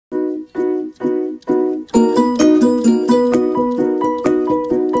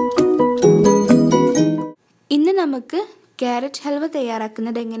നമുക്ക് ക്യാരറ്റ് ഹൽവ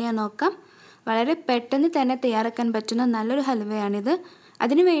തയ്യാറാക്കുന്നത് എങ്ങനെയാണെന്ന് നോക്കാം. വളരെ പെട്ടെന്ന് തന്നെ തയ്യാറാക്കാൻ പറ്റുന്ന നല്ലൊരു ഹൽവയാണിത്.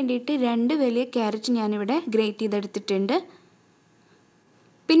 അതിനു വേണ്ടിയിട്ട് 2 വലിയ ക്യാരറ്റ് ഞാനിവിടെ ഗ്രേറ്റ് ചെയ്തെടുത്തിട്ടുണ്ട്.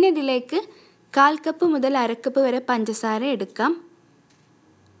 പിന്നെ ഇതിലേക്ക് 1/4 കപ്പ് മുതൽ 1/2 കപ്പ് വരെ പഞ്ചസാര എടുക്കാം.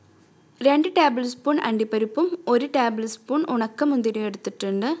 2 ടേബിൾ സ്പൂൺ അണ്ടിപ്പരിപ്പും 1 ടേബിൾ സ്പൂൺ ഉണക്കമുന്തിരിയും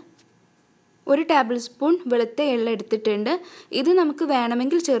എടുത്തിട്ടുണ്ട്. 1 ടേബിൾ സ്പൂൺ വെളുത്ത എള്ള് എടുത്തിട്ടുണ്ട്. ഇത് നമുക്ക്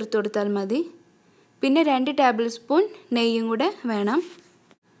വേണമെങ്കിൽ ചേർത്ത് കൊടുത്താൽ മതി. പിന്നെ 2 ടേബിൾ സ്പൂൺ നെയ്യും കൂടെ വേണം.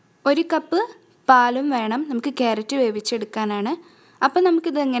 1 കപ്പ് പാലും വേണം. നമുക്ക് ക്യാരറ്റ് വേവിച്ചെടുക്കാനാണ്. അപ്പോൾ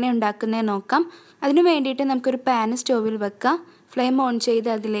നമുക്കിത് എങ്ങനെ ഉണ്ടാക്കുന്നത് നോക്കാം. അതിനു വേണ്ടിയിട്ട് നമുക്കൊരു പാൻ സ്റ്റോവിൽ വെക്കാം. ഫ്ലെയിം ഓൺ ചെയ്ത്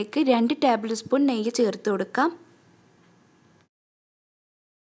അതിലേക്ക് 2 ടേബിൾ സ്പൂൺ നെയ്യ് ചേർത്ത് കൊടുക്കാം.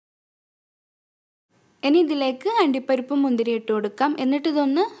 ഇനി ഇതിലേക്ക് അണ്ടിപ്പരിപ്പും മുന്തിരി ഇട്ട് കൊടുക്കാം. എന്നിട്ട്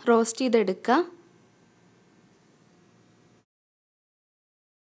ഇതൊന്ന് റോസ്റ്റ് ചെയ്തെടുക്കാം.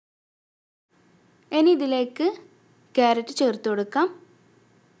 ഇനി ഇതിലേക്ക് ക്യാരറ്റ് ചേർത്ത് കൊടുക്കാം.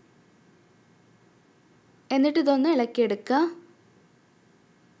 എന്നിട്ട് ഇതൊന്ന് ഇളക്കിയെടുക്കുക.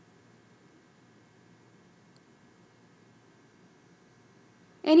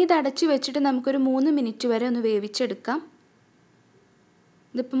 ഇനി ഇത് അടച്ചു വെച്ചിട്ട് നമുക്കൊരു 3 മിനിറ്റ് വരെ ഒന്ന് വേവിച്ചെടുക്കാം.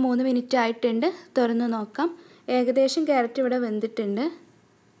 ഇതിപ്പോൾ 3 മിനിറ്റ് ആയിട്ടുണ്ട്. തുറന്ന് നോക്കാം. ഏകദേശം ക്യാരറ്റ് ഇവിടെ വെന്തിട്ടുണ്ട്.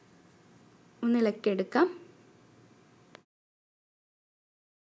 ഒന്ന് ഇളക്കിയെടുക്കാം.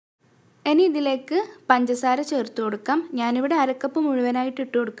 ഇനി ഇതിലേക്ക് പഞ്ചസാര ചേർത്ത് കൊടുക്കാം. ഞാനിവിടെ 1/2 കപ്പ് മുഴുവനായിട്ട്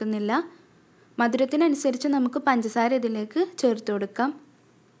ഇട്ട് കൊടുക്കുന്നില്ല. മധുരത്തിനനുസരിച്ച് നമുക്ക് പഞ്ചസാര ഇതിലേക്ക് ചേർത്ത് കൊടുക്കാം.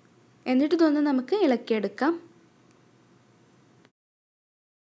 എന്നിട്ട് ഇതൊന്ന് നമുക്ക് ഇളക്കിയെടുക്കാം.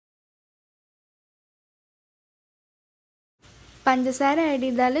 പഞ്ചസാര ആഡ്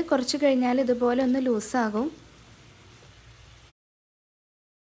ചെയ്താൽ കുറച്ച് കഴിഞ്ഞാൽ ഇതുപോലെ ഒന്ന് ലൂസാകും.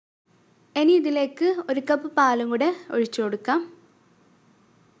 ഇനി ഇതിലേക്ക് 1 കപ്പ് പാലും കൂടെ ഒഴിച്ചു കൊടുക്കാം.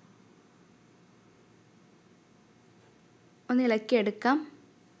 ഒന്ന് ഇളക്കിയെടുക്കാം.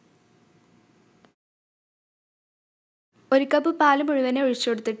 1 കപ്പ് പാൽ മുഴുവനെ ഒഴിച്ചു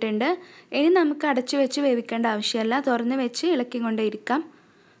കൊടുത്തിട്ടുണ്ട്. ഇനി നമുക്ക് അടച്ചു വെച്ച് വേവിക്കേണ്ട ആവശ്യമില്ല. തുറന്ന് വെച്ച് ഇളക്കിക്കൊണ്ടേയിരിക്കാം.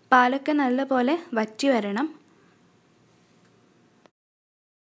 പാലൊക്കെ നല്ലപോലെ വറ്റി വരണം.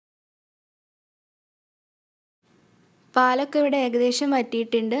 പാലൊക്കെ ഇവിടെ ഏകദേശം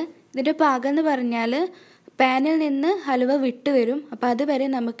വറ്റിയിട്ടുണ്ട്. ഇതിൻ്റെ പാകം എന്ന് പറഞ്ഞാൽ പാനിൽ നിന്ന് ഹലുവ വിട്ട് വരും. അപ്പോൾ അതുവരെ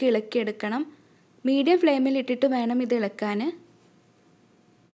നമുക്ക് ഇളക്കിയെടുക്കണം. മീഡിയം ഫ്ലെയിമിൽ ഇട്ടിട്ട് വേണം ഇത് ഇളക്കാൻ.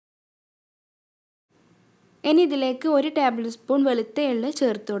 ഇനി ഇതിലേക്ക് 1 ടേബിൾ സ്പൂൺ വെളുത്ത എള്ള്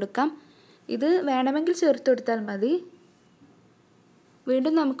ചേർത്ത് കൊടുക്കാം. ഇത് വേണമെങ്കിൽ ചേർത്ത് കൊടുത്താൽ മതി.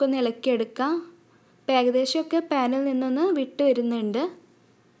 വീണ്ടും നമുക്കൊന്ന് ഇളക്കിയെടുക്കാം. ഇപ്പോൾ ഏകദേശമൊക്കെ പാനിൽ നിന്നൊന്ന് വിട്ട് വരുന്നുണ്ട്.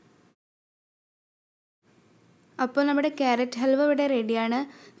 അപ്പോൾ നമ്മുടെ ക്യാരറ്റ് ഹൽവ ഇവിടെ റെഡിയാണ്.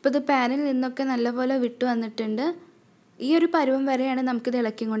 ഇപ്പോൾ ഇത് പാനിൽ നിന്നൊക്കെ നല്ലപോലെ വിട്ട് വന്നിട്ടുണ്ട്. ഈ ഒരു പരുവം വരെയാണ് നമുക്കിത്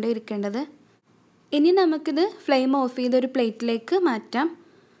ഇളക്കിക്കൊണ്ടേ ഇരിക്കേണ്ടത്. ഇനി നമുക്കിത് ഫ്ലെയിം ഓഫ് ചെയ്ത് ഒരു പ്ലേറ്റിലേക്ക് മാറ്റാം.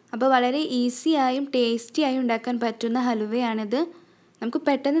 അപ്പോൾ വളരെ ഈസിയായും ടേസ്റ്റിയായും ഉണ്ടാക്കാൻ പറ്റുന്ന ഹലുവയാണിത്. നമുക്ക്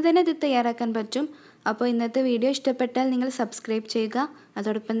പെട്ടെന്ന് തന്നെ ഇത് തയ്യാറാക്കാൻ പറ്റും. അപ്പോൾ ഇന്നത്തെ വീഡിയോ ഇഷ്ടപ്പെട്ടാൽ നിങ്ങൾ സബ്സ്ക്രൈബ് ചെയ്യുക.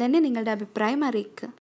 അതോടൊപ്പം തന്നെ നിങ്ങളുടെ അഭിപ്രായം അറിയിക്കുക.